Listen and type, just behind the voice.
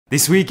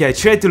This week I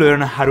tried to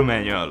learn how to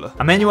manual.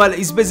 A manual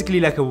is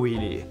basically like a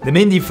wheelie. The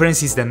main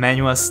difference is that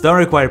manuals don't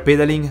require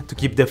pedaling to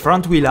keep the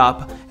front wheel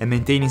up and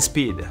maintaining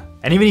speed.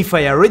 And even if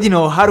I already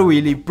know how to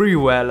wheelie pretty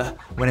well,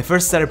 when I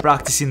first started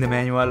practicing the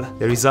manual,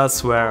 the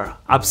results were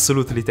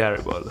absolutely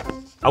terrible.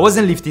 I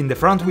wasn't lifting the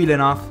front wheel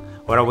enough,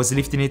 or I was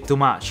lifting it too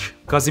much,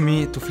 causing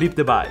me to flip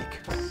the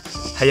bike.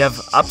 I have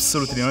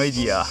absolutely no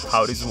idea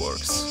how this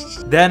works.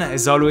 Then,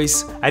 as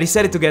always, I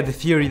decided to get the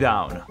theory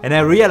down, and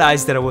I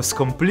realized that I was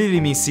completely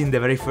missing the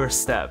very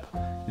first step,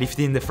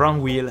 lifting the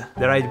front wheel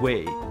the right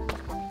way.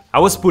 I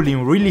was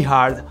pulling really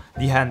hard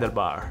the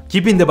handlebar,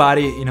 keeping the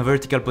body in a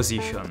vertical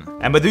position.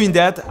 And by doing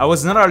that, I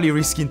was not only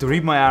risking to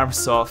rip my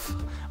arms off,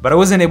 but I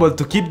wasn't able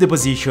to keep the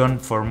position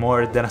for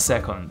more than a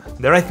second.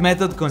 The right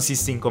method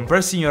consists in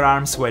compressing your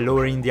arms while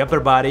lowering the upper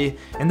body,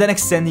 and then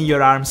extending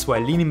your arms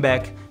while leaning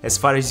back as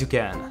far as you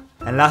can.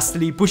 And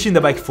lastly, pushing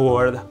the bike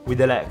forward with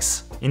the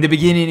legs. In the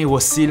beginning it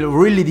was still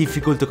really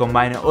difficult to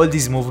combine all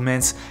these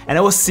movements, and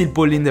I was still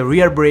pulling the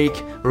rear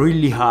brake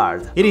really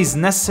hard. It is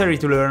necessary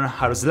to learn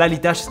how to slightly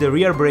touch the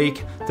rear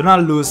brake to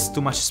not lose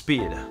too much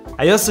speed.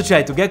 I also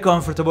tried to get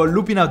comfortable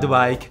looping out the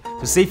bike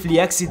to safely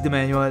exit the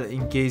manual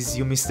in case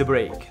you missed the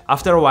brake.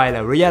 After a while I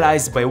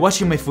realized by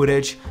watching my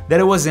footage that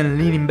I wasn't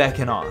leaning back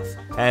enough,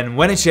 and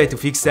when I tried to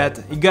fix that,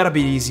 it got a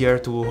bit easier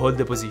to hold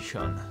the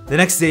position. The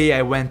next day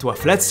I went to a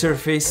flat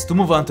surface to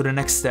move on to the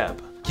next step,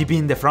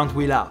 keeping the front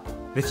wheel up.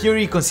 The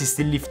theory consists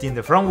in lifting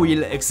the front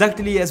wheel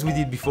exactly as we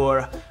did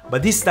before,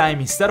 but this time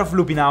instead of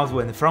looping out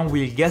when the front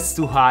wheel gets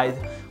too high,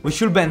 we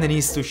should bend the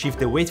knees to shift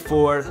the weight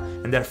forward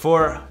and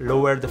therefore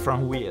lower the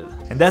front wheel.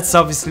 And that's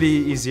obviously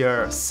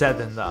easier said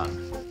than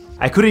done.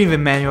 I couldn't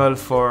even manual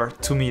for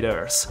 2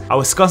 meters. I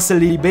was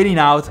constantly bailing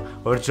out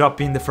or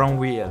dropping the front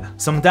wheel.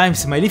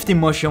 Sometimes my lifting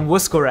motion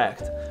was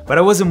correct, but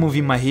I wasn't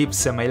moving my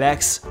hips and my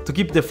legs to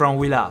keep the front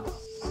wheel up.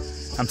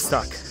 I'm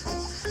stuck.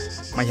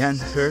 My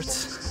hand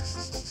hurts.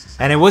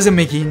 And I wasn't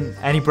making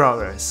any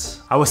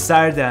progress. I was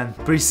tired and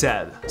pretty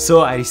sad,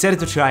 so I decided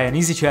to try an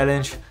easy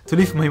challenge to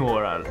lift my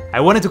morale. I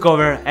wanted to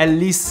cover at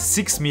least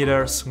 6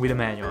 meters with a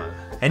manual.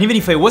 And even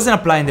if I wasn't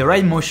applying the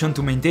right motion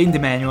to maintain the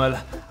manual,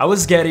 I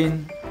was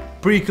getting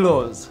pretty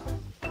close.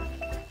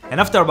 And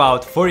after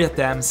about 40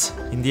 attempts,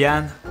 in the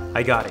end,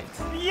 I got it.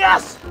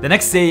 Yes! The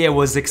next day I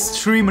was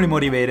extremely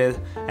motivated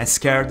and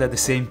scared at the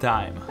same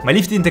time. My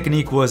lifting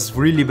technique was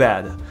really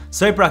bad,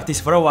 so I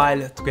practiced for a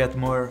while to get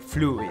more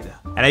fluid.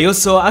 And I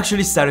also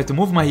actually started to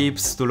move my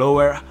hips to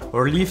lower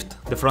or lift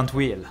the front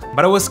wheel.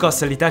 But I was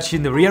constantly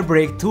touching the rear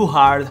brake too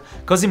hard,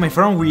 causing my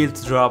front wheel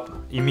to drop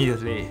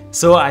immediately.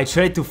 So I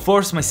tried to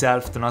force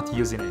myself to not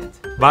using it.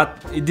 But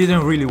it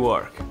didn't really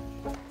work.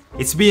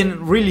 It's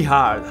been really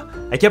hard.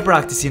 I kept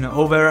practicing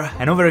over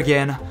and over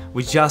again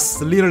with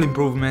just little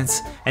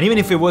improvements, and even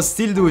if I was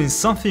still doing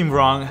something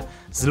wrong,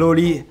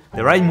 slowly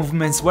the right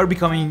movements were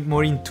becoming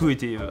more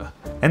intuitive.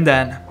 And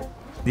then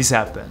this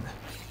happened.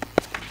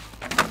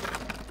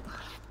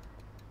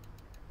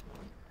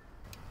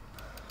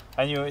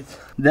 I knew it.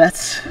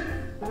 That's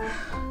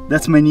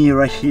my knee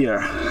right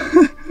here.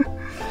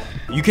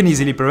 You can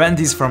easily prevent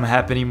this from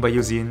happening by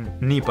using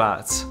knee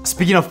pads.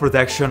 Speaking of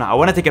protection, I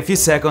want to take a few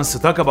seconds to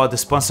talk about the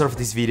sponsor of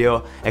this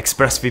video,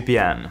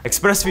 ExpressVPN.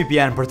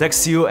 ExpressVPN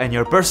protects you and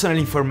your personal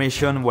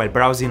information while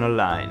browsing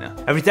online.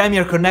 Every time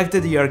you're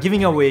connected, you are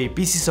giving away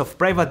pieces of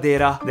private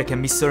data that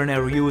can be stored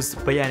and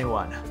reused by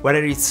anyone,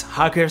 whether it's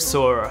hackers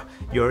or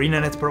your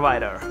internet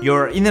provider.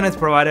 Your internet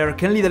provider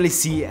can literally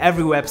see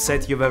every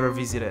website you've ever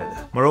visited.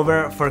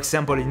 Moreover, for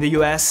example, in the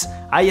US,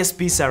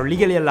 ISPs are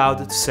legally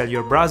allowed to sell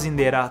your browsing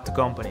data to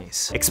companies.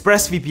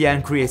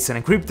 ExpressVPN creates an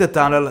encrypted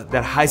tunnel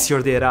that hides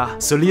your data,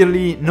 so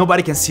literally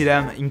nobody can see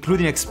them,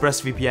 including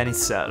ExpressVPN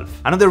itself.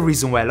 Another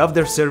reason why I love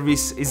their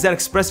service is that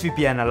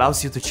ExpressVPN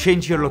allows you to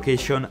change your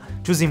location,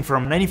 choosing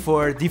from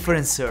 94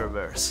 different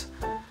servers,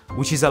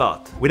 which is a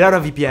lot. Without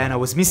a VPN, I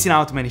was missing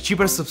out many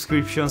cheaper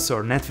subscriptions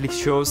or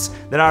Netflix shows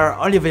that are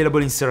only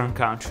available in certain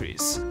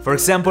countries. For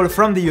example,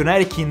 from the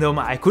United Kingdom,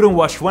 I couldn't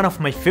watch one of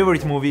my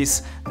favorite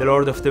movies, The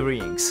Lord of the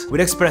Rings. With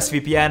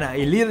ExpressVPN,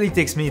 it literally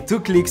takes me 2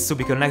 clicks to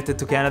be connected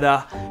to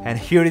Canada, and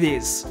here it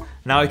is.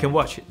 Now I can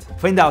watch it.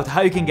 Find out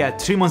how you can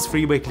get 3 months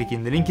free by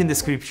clicking the link in the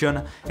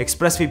description,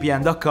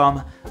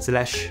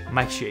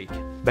 expressvpn.com/MikeShake.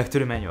 Back to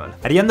the manual.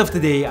 At the end of the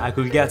day, I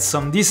could get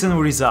some decent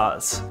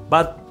results,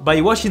 but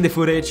by watching the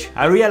footage,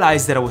 I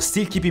realized that I was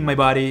still keeping my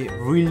body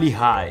really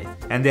high.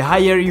 And the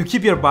higher you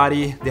keep your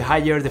body, the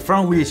higher the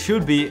front wheel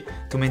should be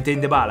to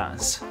maintain the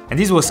balance. And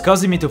this was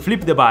causing me to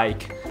flip the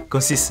bike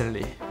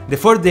consistently. The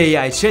 4th day,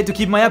 I tried to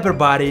keep my upper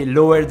body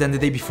lower than the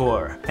day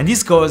before, and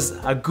this caused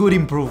a good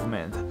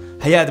improvement.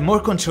 I had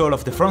more control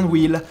of the front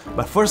wheel,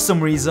 but for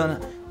some reason,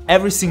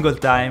 every single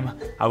time,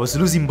 I was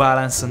losing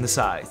balance on the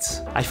sides.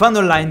 I found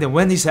online that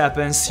when this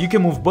happens, you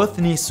can move both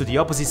knees to the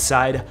opposite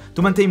side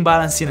to maintain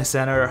balance in the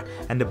center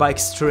and the bike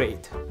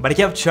straight. But I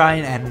kept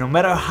trying, and no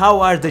matter how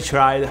hard I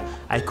tried,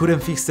 I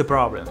couldn't fix the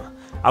problem.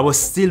 I was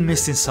still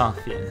missing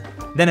something.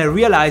 Then I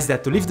realized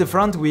that to lift the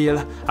front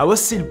wheel, I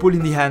was still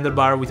pulling the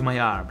handlebar with my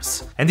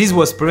arms. And this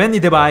was preventing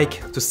the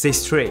bike to stay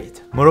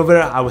straight.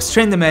 Moreover, I was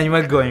training the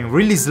manual going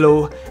really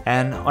slow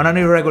and on an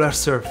irregular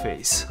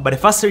surface. But the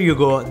faster you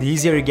go, the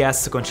easier it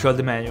gets to control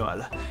the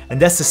manual. And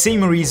that's the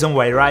same reason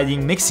why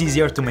riding makes it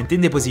easier to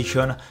maintain the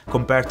position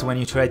compared to when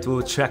you try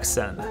to track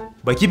stand.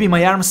 By keeping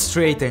my arms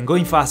straight and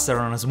going faster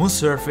on a smooth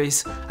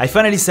surface, I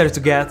finally started to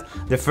get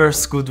the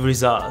first good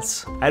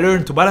results. I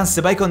learned to balance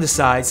the bike on the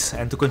sides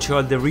and to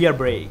control the rear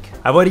brake,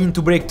 avoiding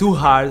to brake too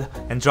hard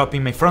and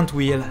dropping my front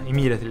wheel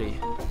immediately.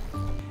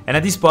 And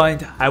at this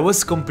point, I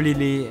was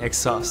completely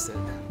exhausted.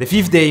 The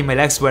 5th day my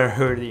legs were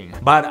hurting,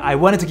 but I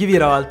wanted to give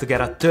it all to get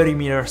a 30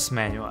 meters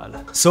manual.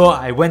 So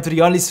I went to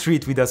the only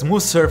street with a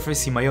smooth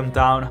surface in my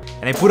hometown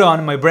and I put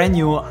on my brand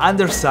new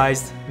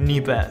undersized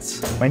knee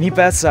pads. My knee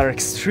pads are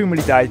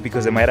extremely tight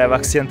because I might have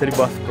accidentally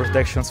bought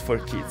protections for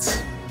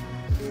kids.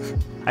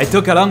 I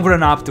took a long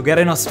run up to get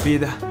enough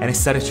speed and I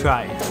started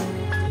trying.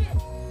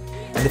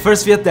 And the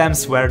first few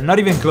attempts were not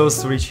even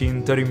close to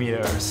reaching 30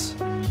 meters.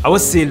 I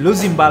was still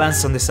losing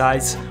balance on the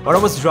sides or I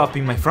was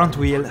dropping my front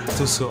wheel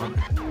too soon.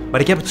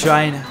 But I kept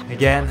trying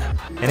again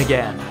and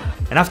again.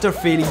 And after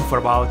failing for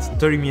about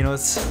 30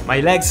 minutes, my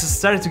legs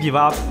started to give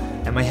up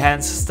and my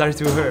hands started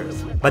to hurt.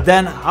 But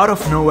then, out of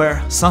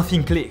nowhere,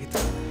 something clicked.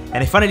 And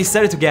I finally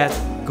started to get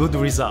good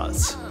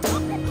results.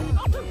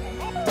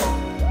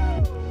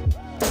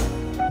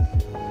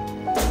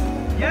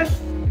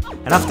 Yes!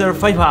 And after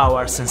 5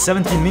 hours and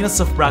 17 minutes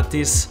of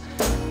practice,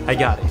 I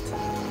got it.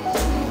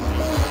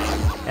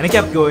 And I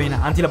kept going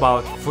until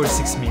about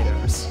 46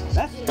 meters.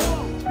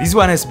 This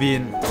one has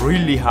been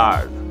really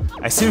hard.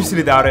 I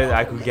seriously doubted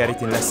I could get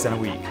it in less than a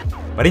week.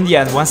 But in the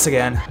end, once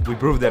again, we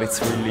proved that it's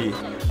really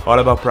all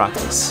about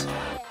practice.